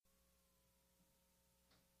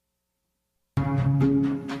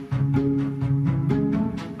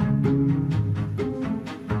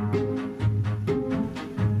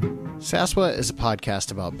Saswa is a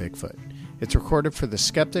podcast about Bigfoot. It's recorded for the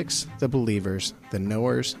skeptics, the believers, the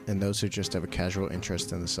knowers, and those who just have a casual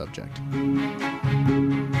interest in the subject.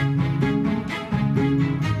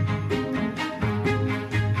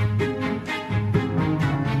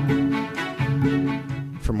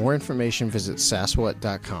 For more information, visit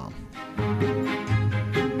saswat.com.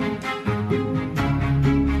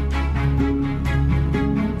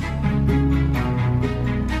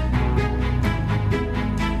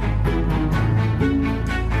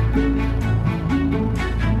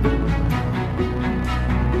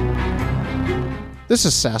 This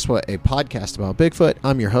is Saswa, a podcast about Bigfoot.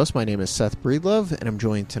 I'm your host. My name is Seth Breedlove, and I'm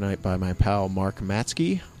joined tonight by my pal Mark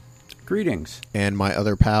Matsky. Greetings. And my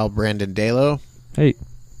other pal Brandon Dalo. Hey.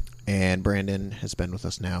 And Brandon has been with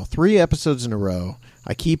us now 3 episodes in a row.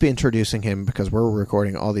 I keep introducing him because we're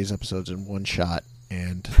recording all these episodes in one shot,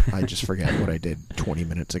 and I just forget what I did 20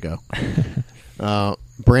 minutes ago.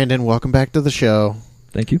 Brandon, welcome back to the show.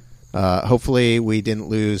 Thank you. Hopefully we didn't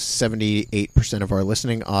lose 78% of our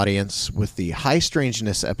listening audience with the High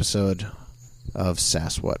Strangeness episode of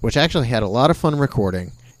Saswat, which actually had a lot of fun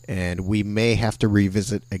recording, and we may have to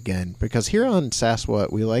revisit again, because here on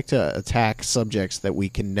Saswat we like to attack subjects that we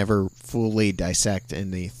can never fully dissect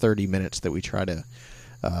in the 30 minutes that we try to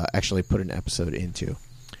actually put an episode into.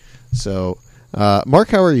 So, Mark,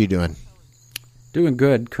 how are you doing? Doing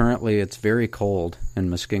good. Currently it's very cold in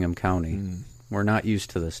Muskingum County. We're not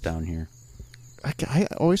used to this down here. I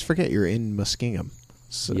always forget you're in Muskingum.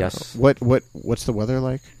 So yes. What's the weather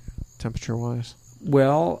like, temperature-wise?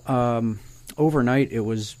 Well, overnight it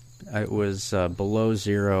was below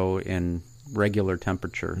zero in regular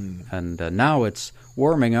temperature, and now it's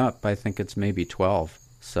warming up. I think it's maybe 12.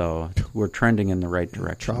 So we're trending in the right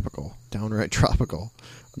direction. Tropical, downright tropical.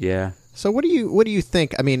 Yeah. So what do you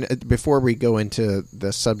think? I mean, before we go into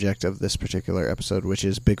the subject of this particular episode, which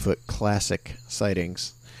is Bigfoot classic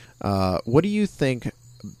sightings, what do you think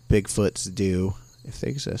Bigfoots do if they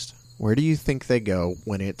exist? Where do you think they go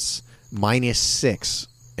when it's -6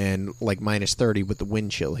 and like -30 with the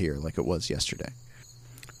wind chill here, like it was yesterday?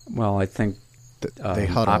 Well, I think they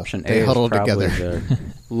huddle. Option A they huddle is probably together. the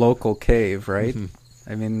local cave, right?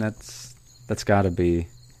 Mm-hmm. I mean, that's got to be.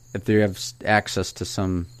 If they have access to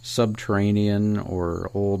some subterranean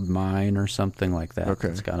or old mine or something like that, okay.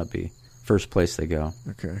 It's got to be first place they go.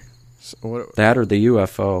 Okay. So that or the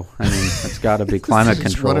UFO. I mean, it's got to be climate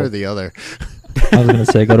control. One or the other. I was going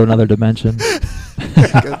to say go to another dimension.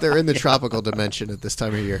 They're in the tropical dimension at this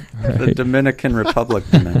time of year. Right. The Dominican Republic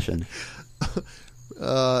dimension.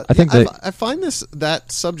 I find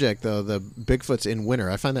that subject, though, the Bigfoots in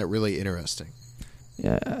winter, I find that really interesting.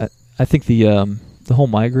 Yeah, I think the whole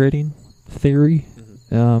migrating theory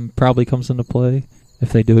probably comes into play.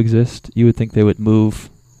 If they do exist, you would think they would move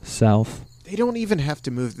south. They don't even have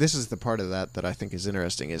to move. This is the part of that I think is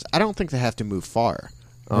interesting, is I don't think they have to move far.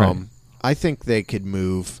 Right. I think they could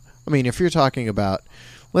move. I mean, if you're talking about,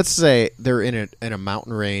 let's say they're in a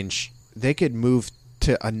mountain range, they could move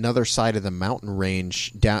to another side of the mountain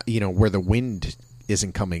range down, where the wind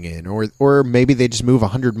isn't coming in, or maybe they just move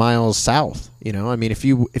 100 miles south. I mean, if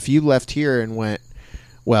you left here and went,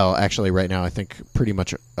 well, actually, right now I think pretty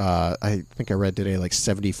much. I think I read today like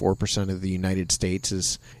 74% of the United States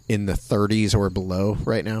is in the 30s or below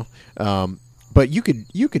right now. But you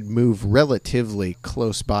could move relatively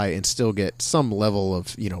close by and still get some level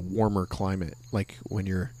of warmer climate. Like when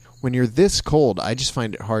you're this cold, I just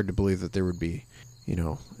find it hard to believe that there would be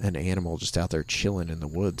an animal just out there chilling in the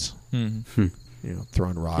woods. Mm-hmm.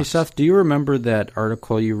 Throwing rocks. Hey, Seth, do you remember that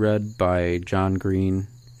article you read by John Green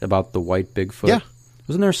about the white Bigfoot? Yeah.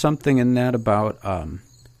 Wasn't there something in that about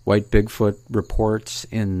white Bigfoot reports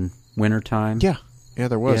in wintertime? Yeah,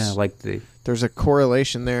 there was. Yeah, there's a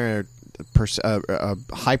correlation there, a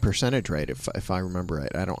high percentage rate, if I remember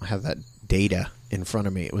right. I don't have that data in front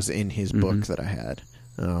of me. It was in his book that I had.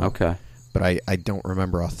 Okay. But I don't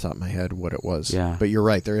remember off the top of my head what it was. Yeah. But you're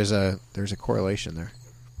right. There's a correlation there.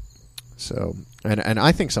 So, and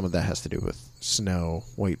I think some of that has to do with snow,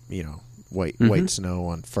 white snow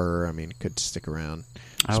on fur. I mean, could stick around,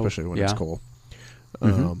 especially when it's cold.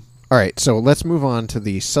 All right, so let's move on to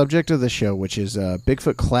the subject of the show, which is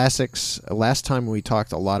Bigfoot classics. Last time we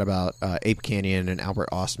talked a lot about Ape Canyon and Albert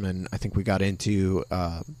Ostman. I think we got into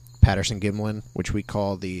Patterson Gimlin, which we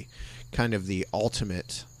call the kind of the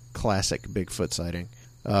ultimate classic Bigfoot sighting.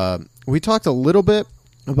 We talked a little bit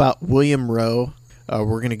about William Rowe.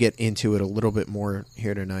 We're going to get into it a little bit more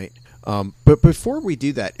here tonight. But before we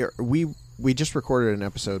do that, we just recorded an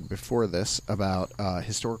episode before this about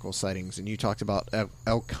historical sightings, and you talked about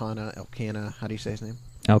Elkanah, how do you say his name?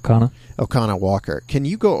 Elkanah Walker. Can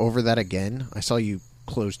you go over that again? I saw you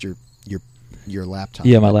closed your your laptop.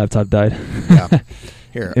 Yeah, my laptop died. Yeah.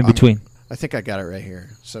 Here, in between. I think I got it right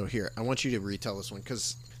here. So here, I want you to retell this one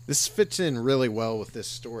because this fits in really well with this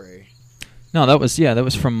story. No, that was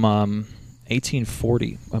from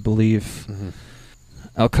 1840, I believe. Mm-hmm.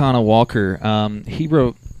 Elkanah Walker.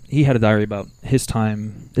 He had a diary about his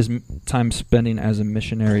time spending as a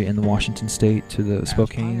missionary in the Washington state to the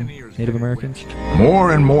Spokane Native Americans.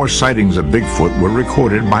 More and more sightings of Bigfoot were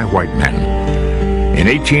recorded by white men. In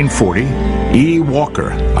 1840, E. Walker,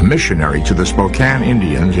 a missionary to the Spokane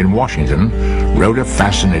Indians in Washington, wrote a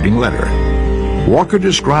fascinating letter. Walker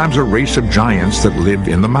describes a race of giants that live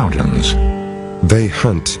in the mountains. They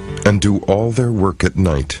hunt and do all their work at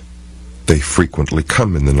night. They frequently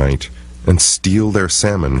come in the night and steal their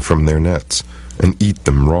salmon from their nets and eat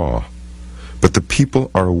them raw. But the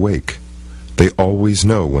people are awake. They always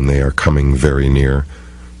know when they are coming very near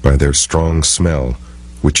by their strong smell,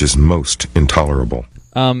 which is most intolerable.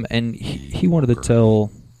 And he wanted to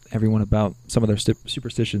tell everyone about some of their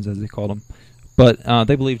superstitions, as they called them. But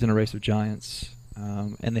they believed in a race of giants,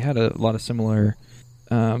 and they had a lot of similar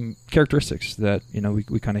characteristics that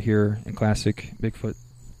we kind of hear in classic Bigfoot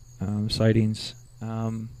sightings.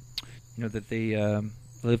 That they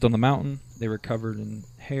lived on the mountain, they were covered in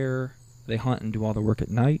hair, they hunt and do all their work at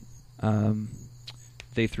night.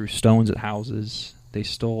 They threw stones at houses. They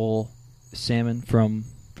stole salmon from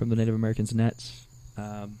the Native Americans' nets.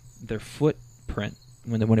 Their footprint,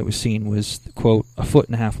 when it was seen, was, quote,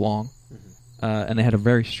 1.5 feet long, and they had a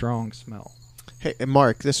very strong smell. Hey,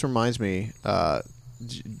 Mark, this reminds me,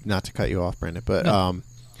 not to cut you off, Brandon, but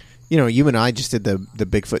No. You and I just did the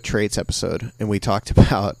Bigfoot traits episode, and we talked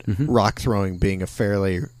about rock throwing being a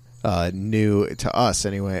fairly new, to us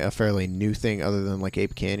anyway, a fairly new thing other than like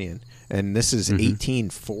Ape Canyon. And this is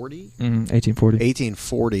 1840? 1840.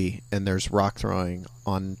 1840, and there's rock throwing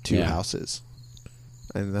on two houses.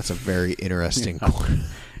 And that's a very interesting point.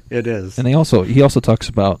 It is. And he also talks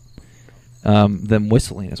about them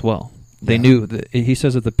whistling as well. They knew that, he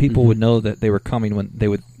says that the people would know that they were coming when they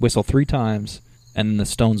would whistle 3 times, and then the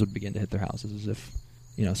stones would begin to hit their houses as if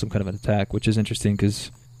some kind of an attack, which is interesting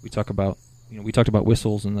because we talked about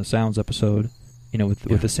whistles in the sounds episode,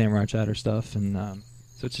 with the samurai chatter stuff, and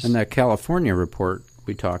so it's just, and that California report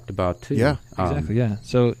we talked about too. Yeah, exactly. Yeah,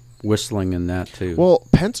 so whistling in that too. Well,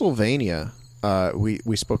 Pennsylvania.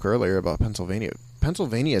 We spoke earlier about Pennsylvania.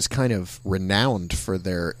 Pennsylvania is kind of renowned for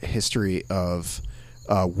their history of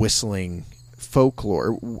whistling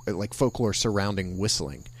folklore, like folklore surrounding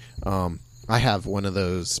whistling. I have one of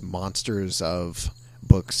those Monsters of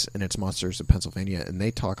books, and it's Monsters of Pennsylvania, and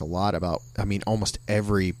they talk a lot about, almost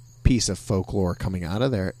every piece of folklore coming out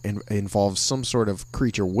of there involves some sort of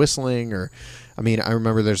creature whistling, or I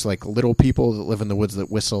remember there's like little people that live in the woods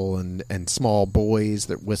that whistle, and small boys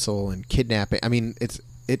that whistle, and kidnapping.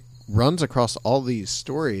 It runs across all these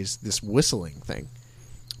stories, this whistling thing,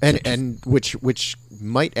 and which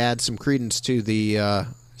might add some credence to the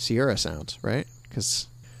Sierra sounds, right? Because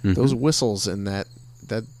those whistles and that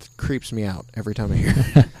creeps me out every time I hear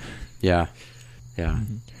it. Yeah.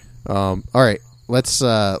 All right. Let's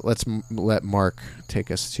let Mark take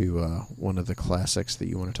us to one of the classics that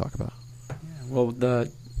you want to talk about. Well,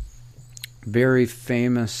 the very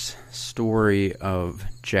famous story of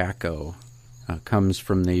Jacko comes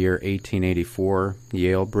from the year 1884,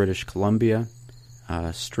 Yale, British Columbia.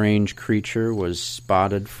 A strange creature was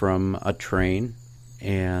spotted from a train,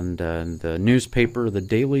 and the newspaper, the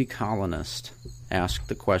Daily Colonist, asked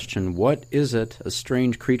the question, "What is it? A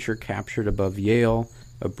strange creature captured above Yale,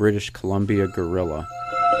 a British Columbia gorilla."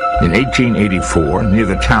 In 1884, near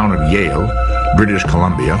the town of Yale, British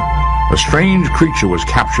Columbia, a strange creature was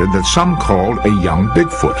captured that some called a young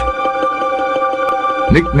Bigfoot.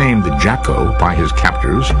 Nicknamed Jacko by his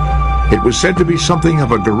captors, it was said to be something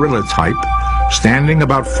of a gorilla type, standing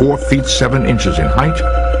about 4 feet 7 inches in height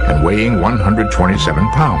and weighing 127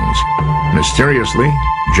 pounds. Mysteriously,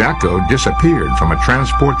 Jacko disappeared from a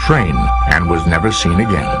transport train and was never seen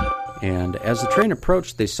again. And as the train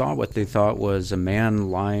approached, they saw what they thought was a man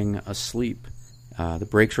lying asleep. The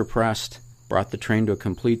brakes were pressed, brought the train to a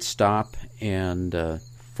complete stop, and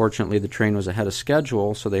fortunately the train was ahead of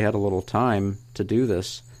schedule, so they had a little time to do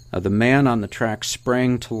this. The man on the track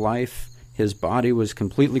sprang to life. His body was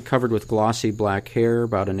completely covered with glossy black hair,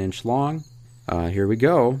 about 1 inch long. Here we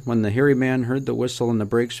go. When the hairy man heard the whistle and the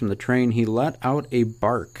brakes from the train, he let out a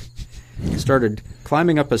bark. He started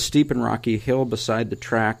climbing up a steep and rocky hill beside the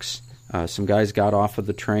tracks. Some guys got off of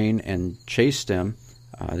the train and chased him.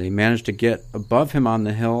 They managed to get above him on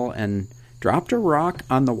the hill and dropped a rock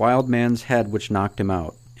on the wild man's head, which knocked him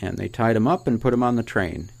out. And they tied him up and put him on the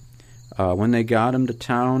train. When they got him to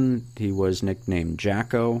town, he was nicknamed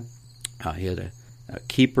Jacko. He had a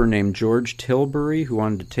keeper named George Tilbury who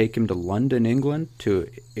wanted to take him to London, England to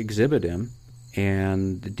exhibit him.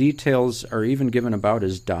 And the details are even given about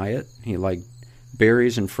his diet. He liked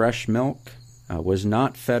berries and fresh milk, was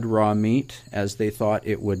not fed raw meat, as they thought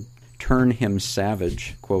it would turn him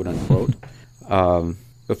savage, quote unquote.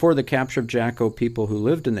 Before the capture of Jacko, people who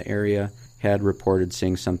lived in the area had reported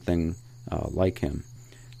seeing something like him.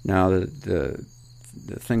 Now, the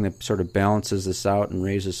thing that sort of balances this out and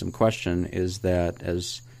raises some question is that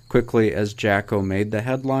as quickly as Jacko made the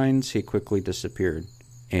headlines, he quickly disappeared.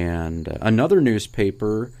 And another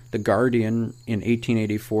newspaper, The Guardian, in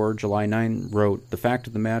 1884, July 9, wrote, "The fact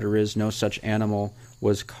of the matter is no such animal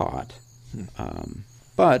was caught."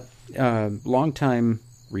 But longtime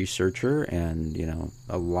researcher, and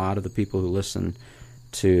a lot of the people who listen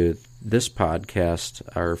to this podcast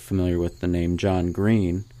are familiar with the name John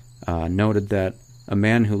Green, noted that a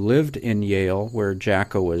man who lived in Yale, where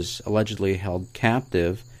Jacko was allegedly held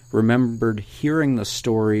captive, remembered hearing the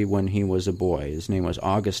story when he was a boy. His name was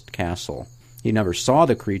August Castle. He never saw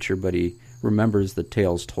the creature, but he remembers the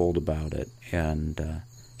tales told about it. And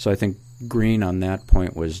so I think Green on that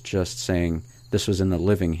point was just saying this was in the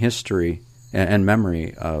living history and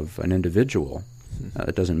memory of an individual.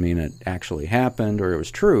 It doesn't mean it actually happened or it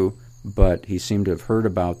was true, but he seemed to have heard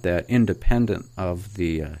about that independent of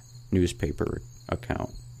the newspaper account.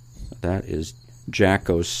 That is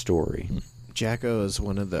Jacko's story. Jacko is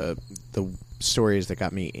one of the stories that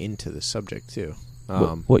got me into the subject, too.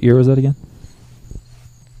 What year was that again?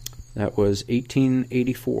 That was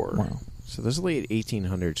 1884. Wow. So those late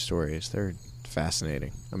 1800 stories, they're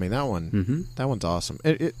fascinating. I mean, that one's awesome.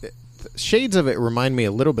 Shades of it remind me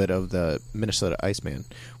a little bit of the Minnesota Iceman,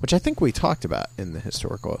 which I think we talked about in the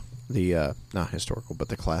not historical, but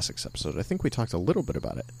the classics episode. I think we talked a little bit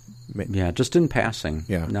about it. Yeah, just in passing.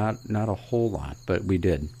 Yeah. Not a whole lot, but we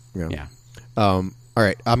did. Yeah. All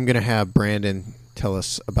right, I'm going to have Brandon tell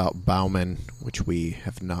us about Bauman, which we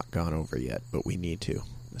have not gone over yet, but we need to.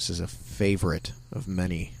 This is a favorite of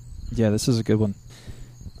many. Yeah, this is a good one.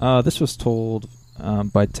 This was told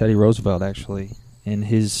by Teddy Roosevelt, actually, in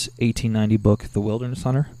his 1890 book, The Wilderness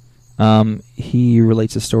Hunter. He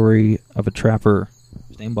relates a story of a trapper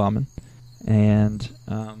named Bauman. And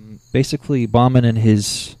basically, Bauman and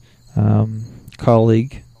his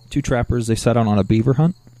colleague, two trappers, they set out on a beaver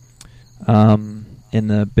hunt in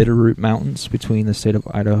the Bitterroot Mountains between the state of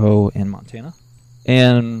Idaho and Montana.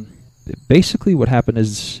 And basically what happened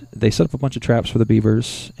is they set up a bunch of traps for the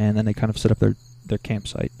beavers, and then they kind of set up their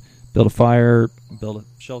campsite, build a fire, build a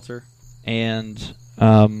shelter, and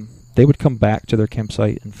they would come back to their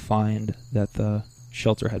campsite and find that the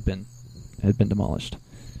shelter had been demolished.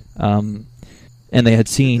 And they had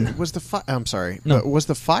seen... Was the I'm sorry. No. Was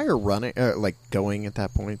the fire running, going at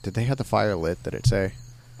that point? Did they have the fire lit, did it say?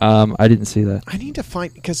 I didn't see that. I need to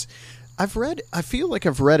find... Because I feel like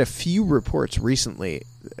I've read a few reports recently,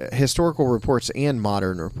 historical reports and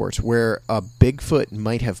modern reports, where a Bigfoot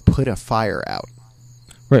might have put a fire out.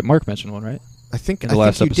 Right, Mark mentioned one, right? I think you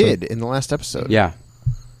episode. did in the last episode. Yeah.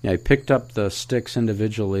 Yeah, he picked up the sticks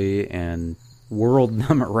individually and whirled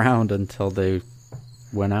them around until they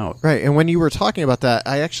went out. Right, and when you were talking about that,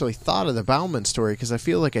 I actually thought of the Bauman story because I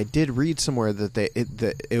feel like I did read somewhere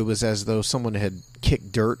that it was as though someone had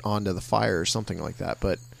kicked dirt onto the fire or something like that,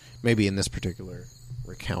 but maybe in this particular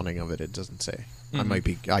recounting of it doesn't say.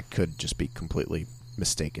 Mm-hmm. I could just be completely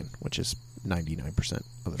mistaken, which is 99%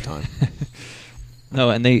 of the time. No,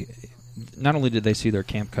 and they not only did they see their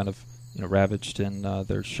camp kind of ravaged and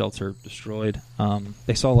their shelter destroyed,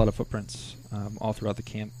 they saw a lot of footprints all throughout the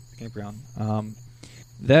campground.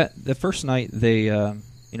 The first night they kind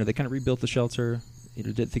of rebuilt the shelter,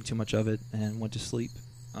 didn't think too much of it, and went to sleep.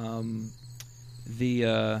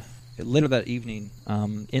 Later that evening,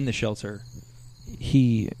 in the shelter,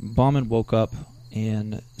 Bauman woke up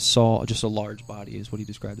and saw just a large body, is what he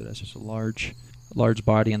described it as, just a large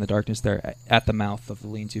body in the darkness there at the mouth of the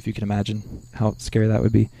lean-to, if you can imagine how scary that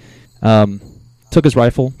would be. Took his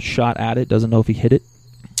rifle, shot at it, doesn't know if he hit it.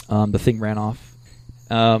 The thing ran off.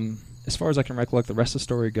 As far as I can recollect, the rest of the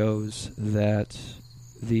story goes that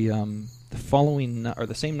the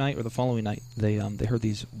same night or the following night, they heard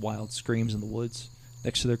these wild screams in the woods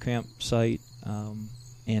next to their campsite,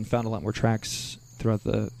 and found a lot more tracks throughout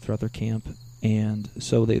their camp. And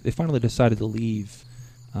so they finally decided to leave.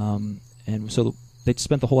 And so they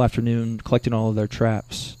spent the whole afternoon collecting all of their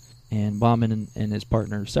traps, and Bauman and his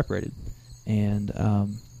partner separated. And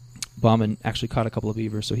Bauman actually caught a couple of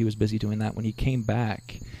beavers, so he was busy doing that. When he came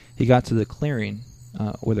back, he got to the clearing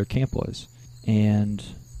where their camp was and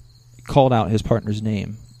called out his partner's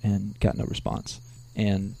name and got no response.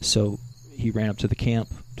 And so he ran up to the camp,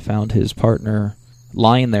 found his partner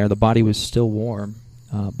lying there. The body was still warm,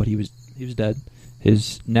 but he was dead.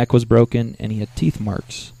 His neck was broken, and he had teeth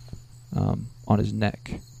marks on his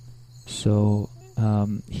neck. So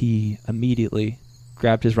he immediately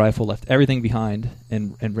grabbed his rifle, left everything behind,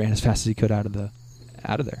 and ran as fast as he could out of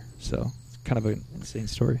there. So it's kind of an insane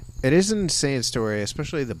story. It is an insane story,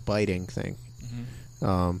 especially the biting thing.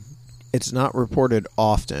 Mm-hmm. It's not reported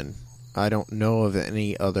often. I don't know of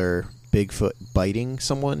any other Bigfoot biting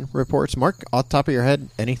someone reports. Mark, off the top of your head,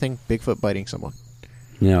 anything Bigfoot biting someone?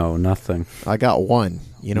 No, nothing. I got one.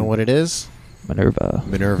 You know what it is?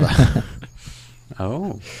 Minerva.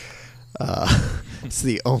 Oh. It's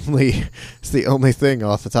the only thing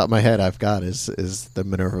off the top of my head I've got is the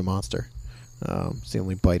Minerva monster. It's the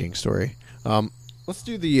only biting story. Let's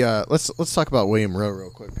do the let's talk about William Rowe real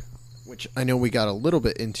quick, which I know we got a little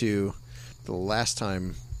bit into the last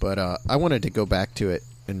time, but I wanted to go back to it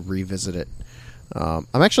and revisit it. I'm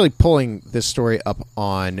actually pulling this story up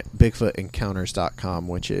on BigfootEncounters.com,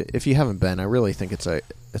 which, if you haven't been, I really think it's a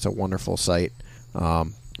wonderful site.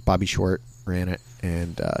 Bobby Short ran it,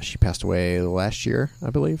 and she passed away last year, I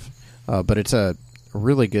believe. But it's a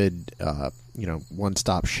really good,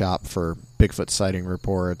 one-stop shop for Bigfoot sighting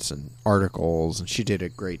reports and articles, and she did a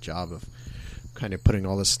great job of kind of putting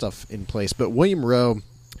all this stuff in place. But William Rowe,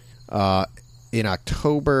 in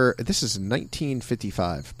October, this is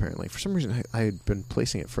 1955, apparently. For some reason, I had been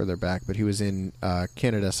placing it further back, but he was in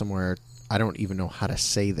Canada somewhere. I don't even know how to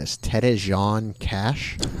say this. Tete-Jean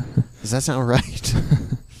Cache? Does that sound right?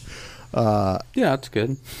 Yeah, that's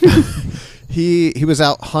good. He was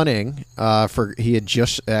out hunting he had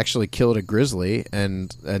just actually killed a grizzly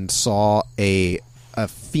and saw a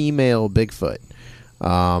female Bigfoot.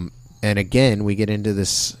 And again, we get into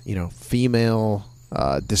this, female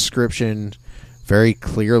description, very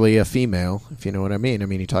clearly a female, if you know what I mean. I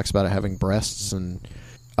mean, he talks about it having breasts, and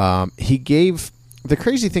he gave the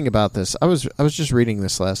crazy thing about this. I was just reading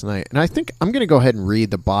this last night, and I think I'm going to go ahead and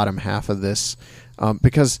read the bottom half of this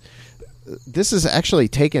because this is actually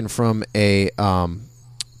taken from a. Let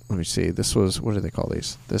me see. This was, what do they call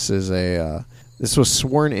these? This is this was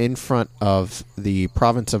sworn in front of the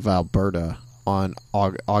province of Alberta on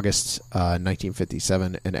August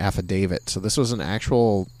 1957, an affidavit. So this was an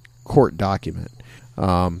actual court document.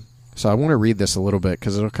 So I want to read this a little bit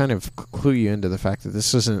because it'll kind of clue you into the fact that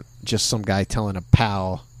this isn't just some guy telling a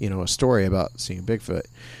pal, a story about seeing Bigfoot.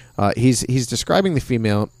 He's describing the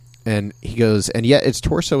female, and he goes, and yet its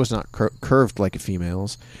torso was not curved like a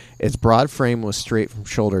female's. Its broad frame was straight from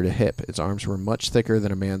shoulder to hip. Its arms were much thicker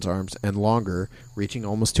than a man's arms and longer, reaching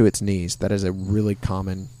almost to its knees. That is a really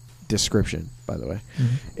common description, by the way.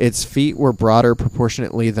 Mm-hmm. Its feet were broader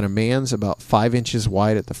proportionately than a man's, about 5 inches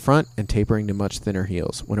wide at the front and tapering to much thinner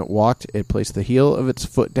heels. When it walked, it placed the heel of its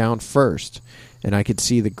foot down first, and I could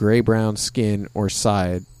see the gray-brown skin or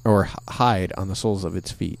hide on the soles of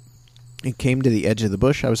its feet. It came to the edge of the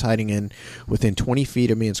bush I was hiding in, within 20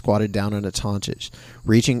 feet of me, and squatted down on its haunches.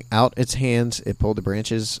 Reaching out its hands, it pulled the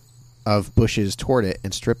branches of bushes toward it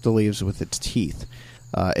and stripped the leaves with its teeth.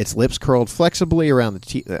 Its lips curled flexibly around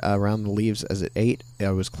the leaves as it ate.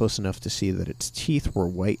 I was close enough to see that its teeth were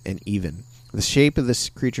white and even. The shape of this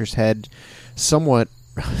creature's head somewhat...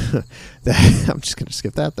 I'm just going to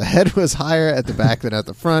skip that. The head was higher at the back than at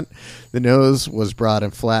the front. The nose was broad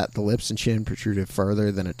and flat. The lips and chin protruded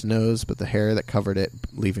farther than its nose, but the hair that covered it,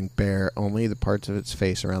 leaving bare only the parts of its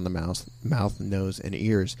face around the mouth, nose, and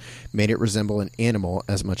ears, made it resemble an animal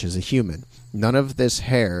as much as a human. None of this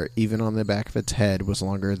hair, even on the back of its head, was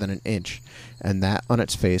longer than an inch, and that on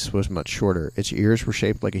its face was much shorter. Its ears were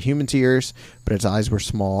shaped like a human's ears, but its eyes were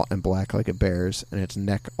small and black like a bear's, and its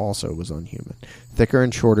neck also was unhuman, thicker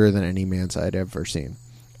and shorter than any man's I had ever seen.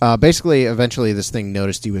 Basically, eventually this thing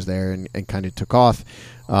noticed he was there and kind of took off.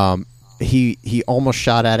 He almost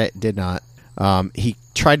shot at it, did not. He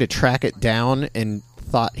tried to track it down and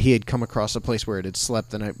thought he had come across a place where it had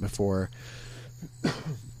slept the night before.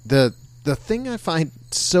 The thing I find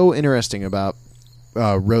so interesting about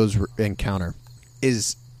Rowe's encounter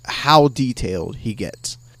is how detailed he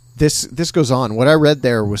gets. This goes on. What I read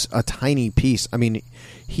there was a tiny piece. I mean,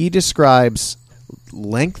 he describes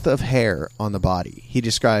length of hair on the body. He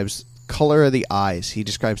describes color of the eyes. He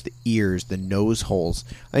describes the ears, the nose holes.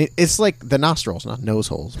 I mean, it's like the nostrils, not nose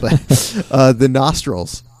holes, but the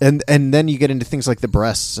nostrils. And then you get into things like the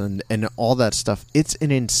breasts and all that stuff. It's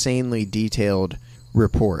an insanely detailed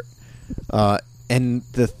report. And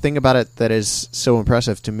the thing about it that is so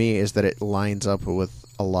impressive to me is that it lines up with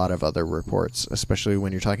a lot of other reports, especially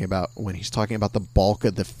when he's talking about the bulk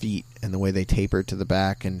of the feet and the way they taper to the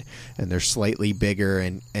back and they're slightly bigger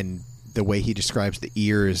and the way he describes the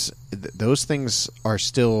ears, those things are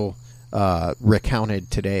still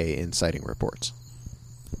recounted today in sighting reports.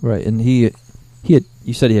 Right, and he had.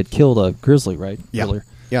 You said he had killed a grizzly, right? Yeah. Earlier.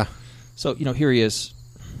 Yeah. So here he is.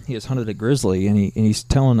 He has hunted a grizzly, and he's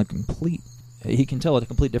telling a complete. He can tell a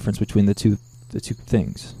complete difference between the two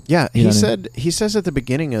things. Yeah, You know he what I mean? he says at the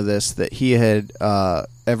beginning of this that he had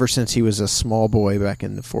ever since he was a small boy back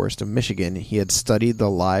in the forest of Michigan, he had studied the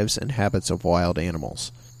lives and habits of wild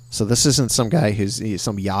animals. So this isn't some guy he's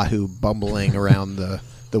some yahoo bumbling around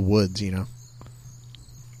the woods, you know.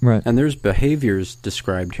 Right. And there's behaviors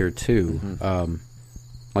described here too,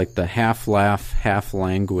 like the half laugh, half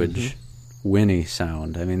language, whinny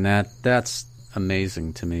sound. I mean that's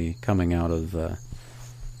amazing to me, coming out of the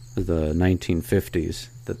 1950s.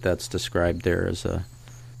 That's described there as a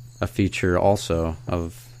feature also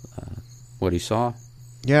of what he saw.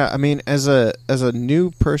 Yeah, I mean, as a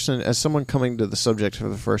new person, as someone coming to the subject for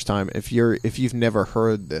the first time, if you've never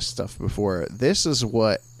heard this stuff before, this is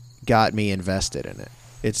what got me invested in it.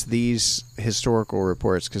 It's these historical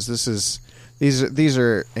reports, because these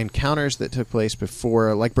are encounters that took place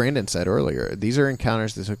before, like Brandon said earlier. These are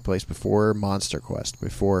encounters that took place before Monster Quest,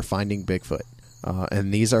 before Finding Bigfoot,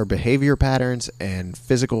 and these are behavior patterns and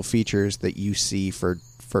physical features that you see for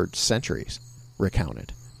centuries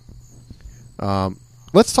recounted.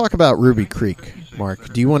 Let's talk about Ruby Creek,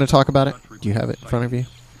 Mark. Do you want to talk about it? Do you have it in front of you?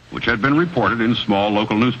 Which had been reported in small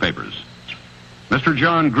local newspapers. Mr.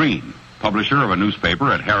 John Green, publisher of a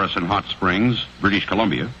newspaper at Harrison Hot Springs, British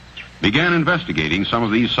Columbia, began investigating some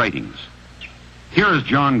of these sightings. Here is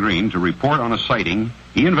John Green to report on a sighting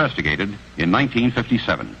he investigated in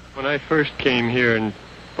 1957. When I first came here in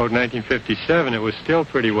about 1957, it was still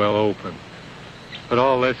pretty well open. But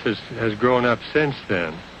all this has grown up since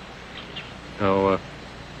then. Now,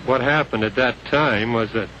 what happened at that time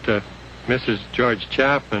was that Mrs. George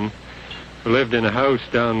Chapman, who lived in a house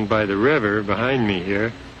down by the river behind me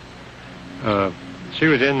here, she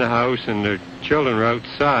was in the house and the children were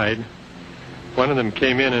outside. One of them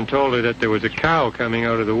came in and told her that there was a cow coming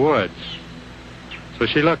out of the woods. So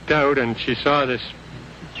she looked out and she saw this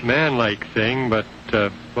man-like thing, but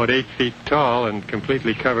about 8 feet tall and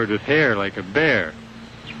completely covered with hair like a bear.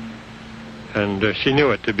 And she knew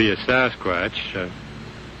it to be a Sasquatch.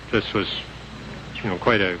 This was,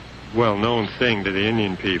 quite a well-known thing to the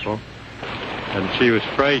Indian people. And she was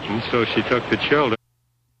frightened, so she took the children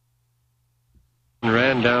and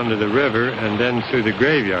ran down to the river and then through the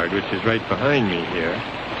graveyard, which is right behind me here,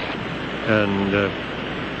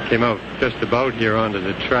 and came out just about here onto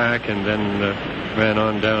the track and then ran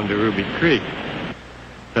on down to Ruby Creek.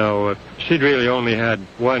 Now, she'd really only had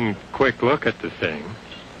one quick look at the thing,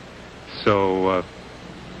 so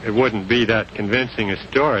it wouldn't be that convincing a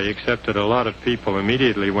story, except that a lot of people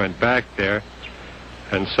immediately went back there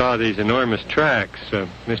and saw these enormous tracks.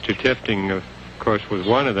 Mr. Tifting, of course, was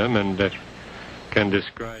one of them, and can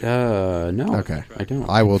describe. No. Okay. I don't.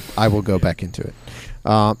 I will go back into it.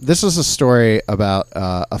 This is a story about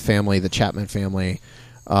a family, the Chapman family.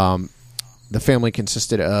 The family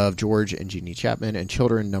consisted of George and Jeannie Chapman and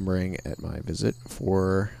children, numbering at my visit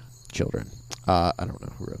 4 children. I don't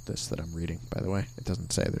know who wrote this that I'm reading, by the way. It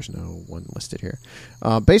doesn't say. There's no one listed here.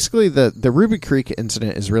 Basically, the Ruby Creek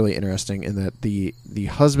incident is really interesting in that the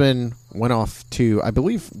husband went off to, I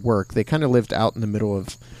believe, work. They kind of lived out in the middle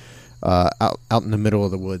of out in the middle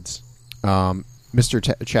of the woods.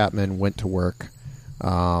 Mr. Chapman went to work,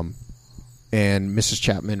 and Mrs.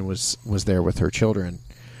 Chapman was there with her children.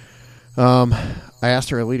 I asked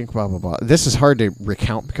her a leading blah blah blah. This is hard to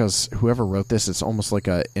recount because whoever wrote this, it's almost like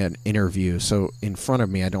an interview. So in front of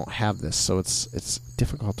me, I don't have this, so it's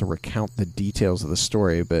difficult to recount the details of the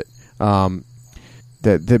story. But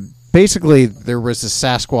basically there was a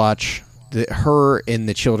Sasquatch that her and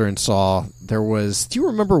the children saw. There was. Do you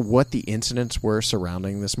remember what the incidents were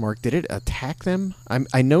surrounding this, Mark? Did it attack them?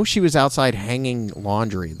 I know she was outside hanging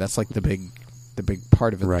laundry. That's like the big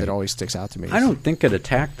part of it that always sticks out to me. I don't think it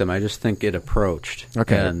attacked them. I just think it approached.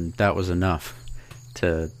 Okay. And that was enough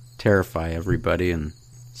to terrify everybody and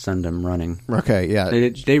send them running. Okay, yeah.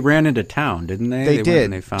 They ran into town, didn't they? They went did.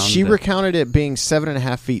 and they found she recounted it being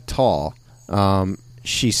 7.5 feet tall.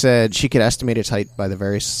 She said she could estimate its height by the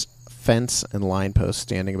various fence and line posts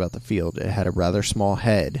standing about the field. It had a rather small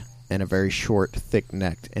head and a very short, thick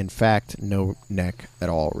neck. In fact, no neck at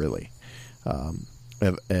all, really.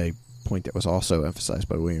 A point that was also emphasized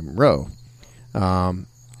by William Rowe.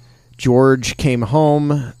 George came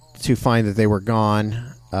home to find that they were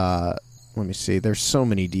gone. let me see. There's so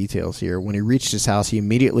many details here. When he reached his house, he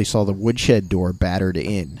immediately saw the woodshed door battered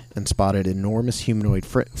in and spotted enormous humanoid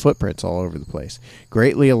footprints all over the place.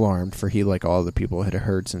 Greatly alarmed, for he, like all the people, had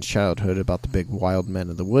heard since childhood about the big wild men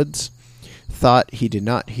of the woods, thought he did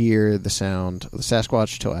not hear the sound of the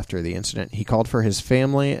Sasquatch till after the incident. He called for his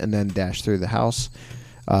family and then dashed through the house.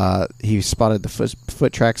 He spotted the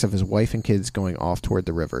foot tracks of his wife and kids going off toward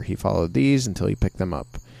the river. He followed these until he picked them up.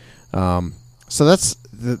 So that's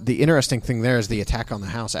the interesting thing there is the attack on the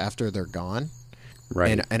house after they're gone.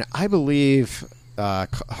 Right. And I believe,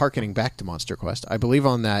 hearkening back to Monster Quest, I believe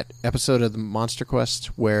on that episode of the Monster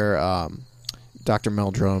Quest where Dr.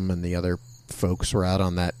 Meldrum and the other folks were out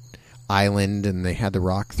on that island and they had the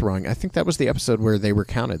rock throwing, I think that was the episode where they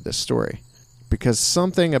recounted this story. Because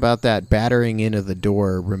something about that battering in of the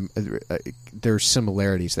door, there's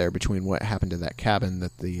similarities there between what happened to that cabin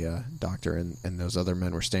that the doctor and those other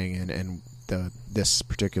men were staying in and this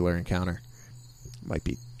particular encounter. Might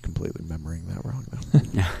be completely remembering that wrong,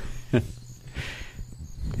 though.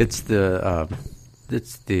 It's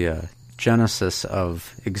the genesis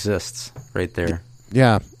of exists right there.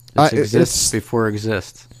 Yeah. It exists before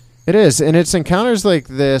exists. It is, and it's encounters like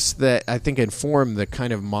this that I think inform the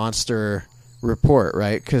kind of monster report,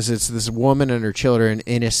 right? Because it's this woman and her children,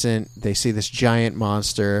 innocent. They see this giant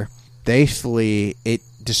monster. They flee. It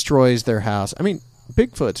destroys their house. I mean,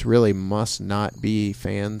 Bigfoots really must not be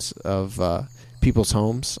fans of people's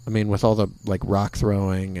homes. I mean, with all the like rock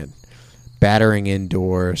throwing and battering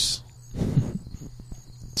indoors,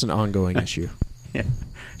 it's an ongoing issue. Yeah.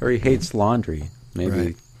 Or he hates laundry.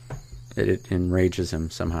 Maybe it enrages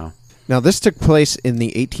him somehow. Now, this took place in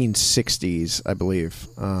the 1860s, I believe.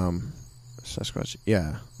 Sasquatch.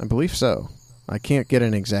 Yeah, I believe so. I can't get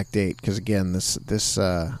an exact date because, again, this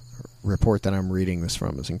report that I'm reading this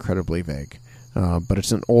from is incredibly vague. But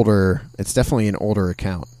it's definitely an older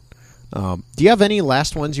account. Do you have any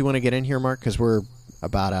last ones you want to get in here, Mark? Because we're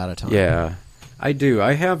about out of time. Yeah, I do.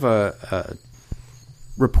 I have a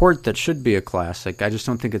report that should be a classic. I just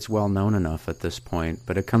don't think it's well known enough at this point.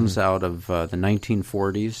 But it comes out of the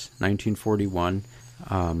 1940s, 1941,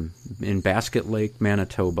 in Basket Lake,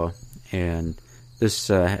 Manitoba. And this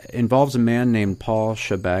involves a man named Paul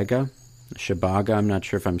Shabaga, I'm not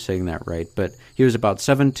sure if I'm saying that right, but he was about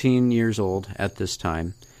 17 years old at this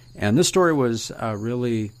time. And this story was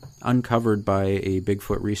really uncovered by a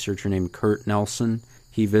Bigfoot researcher named Kurt Nelson.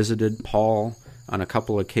 He visited Paul on a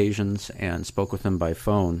couple occasions and spoke with him by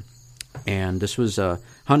phone. And this was a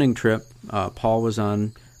hunting trip. Paul was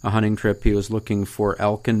on a hunting trip. He was looking for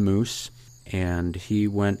elk and moose. And he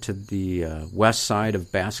went to the west side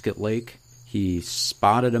of Basket Lake. He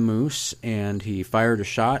spotted a moose, and he fired a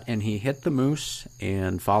shot, and he hit the moose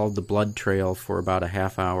and followed the blood trail for about a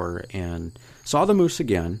half hour and saw the moose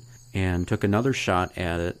again and took another shot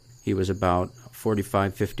at it. He was about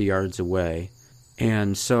 45, 50 yards away.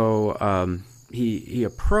 And so he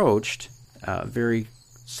approached very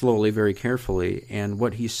slowly, very carefully, and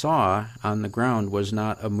what he saw on the ground was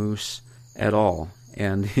not a moose at all.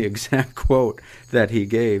 And the exact quote that he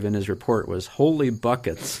gave in his report was, "Holy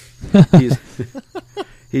buckets."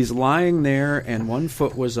 He's lying there, and one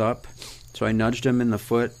foot was up, so I nudged him in the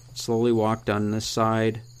foot, slowly walked on this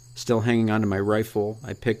side, still hanging onto my rifle.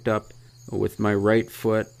 I picked up with my right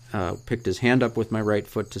foot, picked his hand up with my right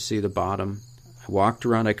foot to see the bottom. I walked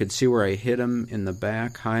around. I could see where I hit him in the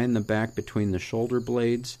back, high in the back between the shoulder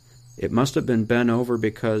blades. It must have been bent over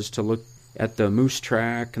because to look at the moose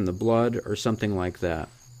track and the blood or something like that.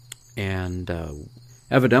 And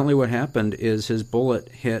evidently what happened is his bullet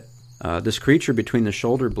hit this creature between the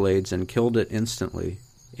shoulder blades and killed it instantly.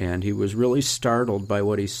 And he was really startled by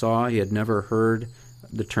what he saw. He had never heard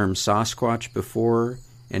the term Sasquatch before,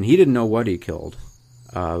 and he didn't know what he killed.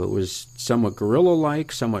 It was somewhat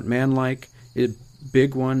gorilla-like, somewhat man-like. A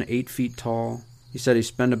big one, 8 feet tall. He said he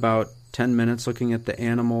spent about 10 minutes looking at the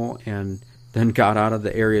animal and then got out of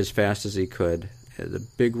the area as fast as he could. The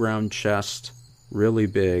big round chest, really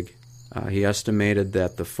big. He estimated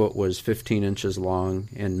that the foot was 15 inches long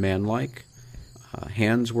and man-like.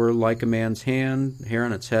 Hands were like a man's hand. Hair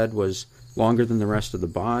on its head was longer than the rest of the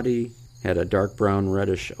body. Had a dark brown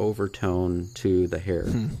reddish overtone to the hair.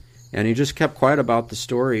 And he just kept quiet about the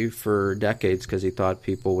story for decades because he thought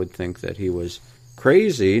people would think that he was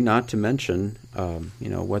crazy, not to mention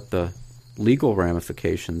what the legal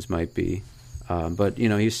ramifications might be. But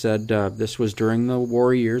he said this was during the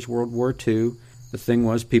war years, World War II. The thing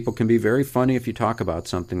was, people can be very funny if you talk about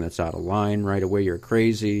something that's out of line. Right away, you're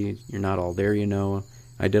crazy. You're not all there,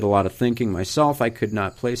 I did a lot of thinking myself. I could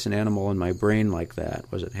not place an animal in my brain like that.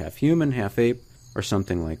 Was it half human, half ape, or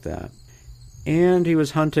something like that? And he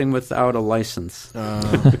was hunting without a license.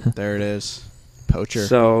 There it is. Poacher.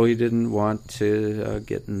 So he didn't want to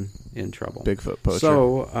get in trouble. Bigfoot poacher.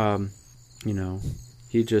 So,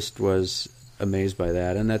 he just was amazed by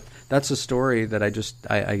that. And that's a story that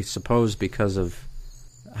I suppose because of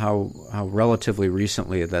how relatively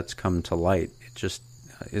recently that's come to light, it just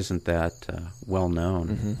isn't that well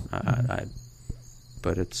known.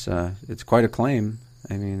 But it's quite a claim.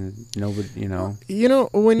 I mean, nobody,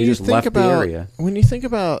 when he you just think left about the area. When you think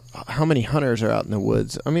about how many hunters are out in the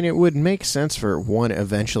woods, I mean, it would make sense for one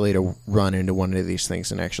eventually to run into one of these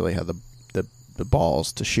things and actually have the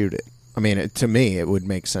balls to shoot it. I mean, to me, it would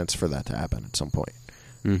make sense for that to happen at some point.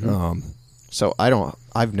 So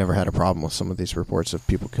I've never had a problem with some of these reports of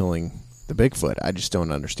people killing the Bigfoot. I just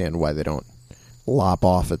don't understand why they don't lop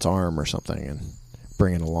off its arm or something and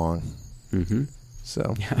bring it along.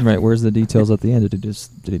 So right, where's the details at the end? Did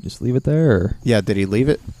he just leave it there? Or? Yeah, did he leave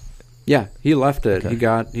it? Yeah, he left it.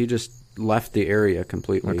 Okay. He just left the area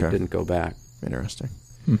completely. Okay. He didn't go back. Interesting.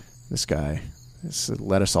 This guy has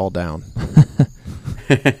let us all down.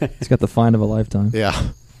 He's got the find of a lifetime. Yeah.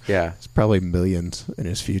 Yeah. It's probably millions in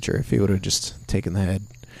his future if he would have just taken the head.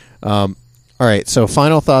 All right, so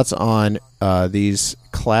final thoughts on these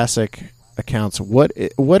classic accounts. What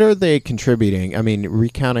are they contributing? I mean,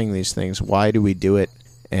 recounting these things, why do we do it?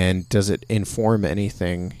 And does it inform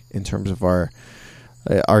anything in terms of our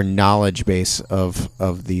knowledge base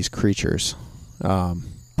of these creatures?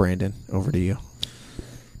 Brandon, over to you.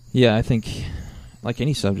 Yeah, I think like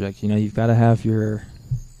any subject, you've got to have your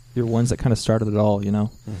ones that kind of started it all,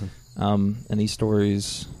 and these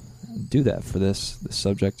stories do that for this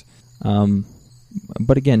subject.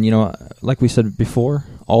 But again, like we said before,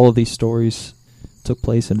 all of these stories took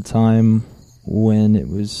place at a time when it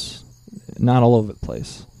was not all over the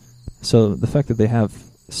place. So the fact that they have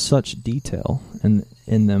such detail in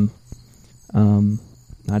them, I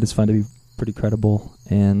just find to be pretty credible.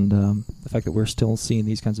 And the fact that we're still seeing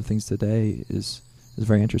these kinds of things today is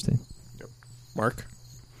very interesting. Yep. Mark?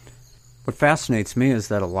 What fascinates me is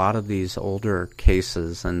that a lot of these older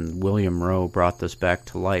cases, and William Rowe brought this back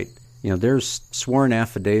to light, there's sworn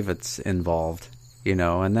affidavits involved,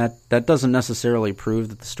 and that doesn't necessarily prove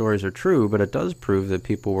that the stories are true, but it does prove that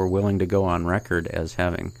people were willing to go on record as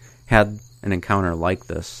having had an encounter like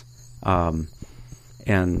this. And,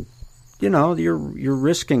 you're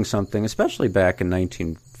risking something, especially back in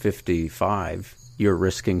 1955, you're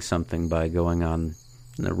risking something by going on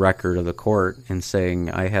the record of the court and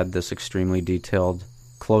saying, I had this extremely detailed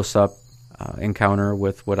close-up encounter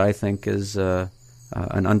with what I think is an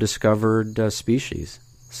undiscovered species.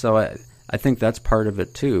 So I think that's part of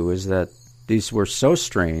it too, is that these were so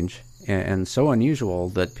strange and so unusual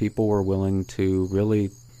that people were willing to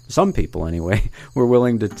really, some people anyway, were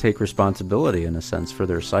willing to take responsibility in a sense for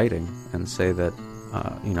their sighting and say that,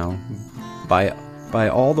 by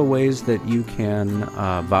all the ways that you can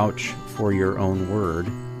vouch for your own word,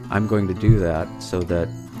 I'm going to do that so that,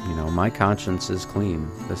 my conscience is clean.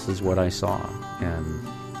 This is what I saw. And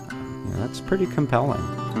that's pretty compelling.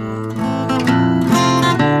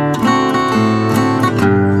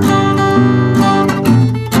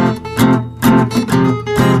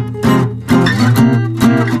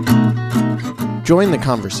 Join the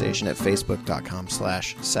conversation at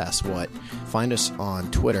facebook.com/sasswhat. Find us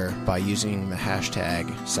on Twitter by using the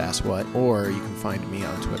hashtag SassWhat, or you can find me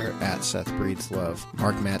on Twitter at SethBreedsLove.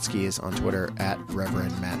 Mark Matsky is on Twitter at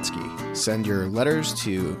Reverend Matsky. Send your letters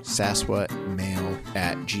to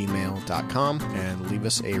sasswhatmail@gmail.com and leave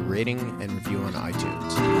us a rating and review on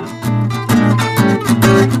iTunes.